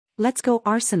Let's go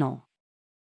Arsenal.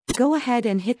 Go ahead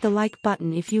and hit the like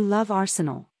button if you love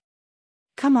Arsenal.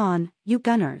 Come on, you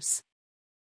Gunners.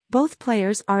 Both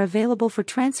players are available for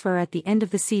transfer at the end of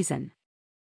the season.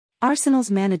 Arsenal's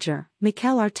manager,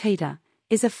 Mikel Arteta,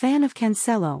 is a fan of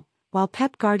Cancelo, while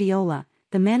Pep Guardiola,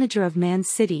 the manager of Man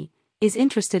City, is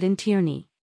interested in Tierney.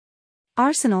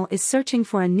 Arsenal is searching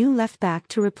for a new left-back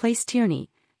to replace Tierney,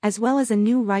 as well as a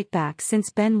new right-back since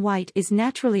Ben White is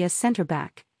naturally a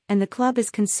centre-back, and the club is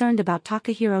concerned about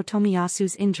Takahiro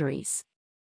Tomiyasu's injuries.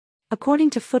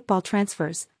 According to Football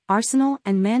Transfers, Arsenal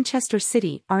and Manchester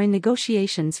City are in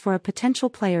negotiations for a potential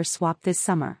player swap this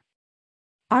summer.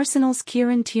 Arsenal's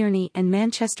Kieran Tierney and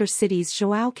Manchester City's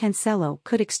João Cancelo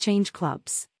could exchange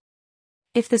clubs.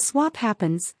 If the swap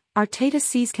happens, Arteta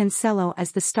sees Cancelo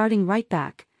as the starting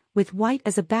right-back, with White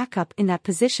as a backup in that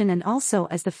position and also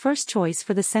as the first choice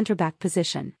for the centre-back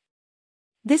position.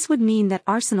 This would mean that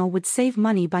Arsenal would save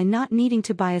money by not needing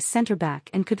to buy a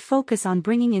centre-back and could focus on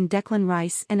bringing in Declan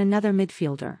Rice and another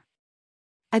midfielder.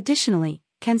 Additionally,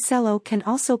 Cancelo can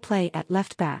also play at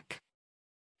left-back.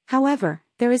 However,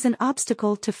 there is an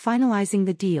obstacle to finalizing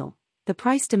the deal: the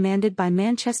price demanded by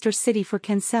Manchester City for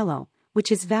Cancelo,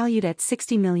 which is valued at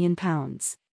 £60 million.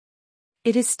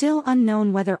 It is still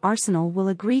unknown whether Arsenal will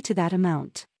agree to that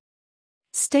amount.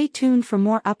 Stay tuned for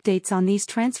more updates on these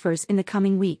transfers in the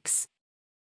coming weeks.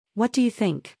 What do you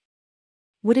think?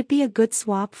 Would it be a good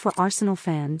swap for Arsenal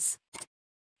fans?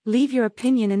 Leave your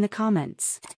opinion in the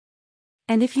comments.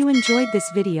 And if you enjoyed this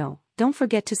video, don't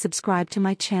forget to subscribe to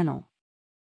my channel.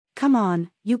 Come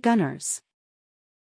on, you Gunners.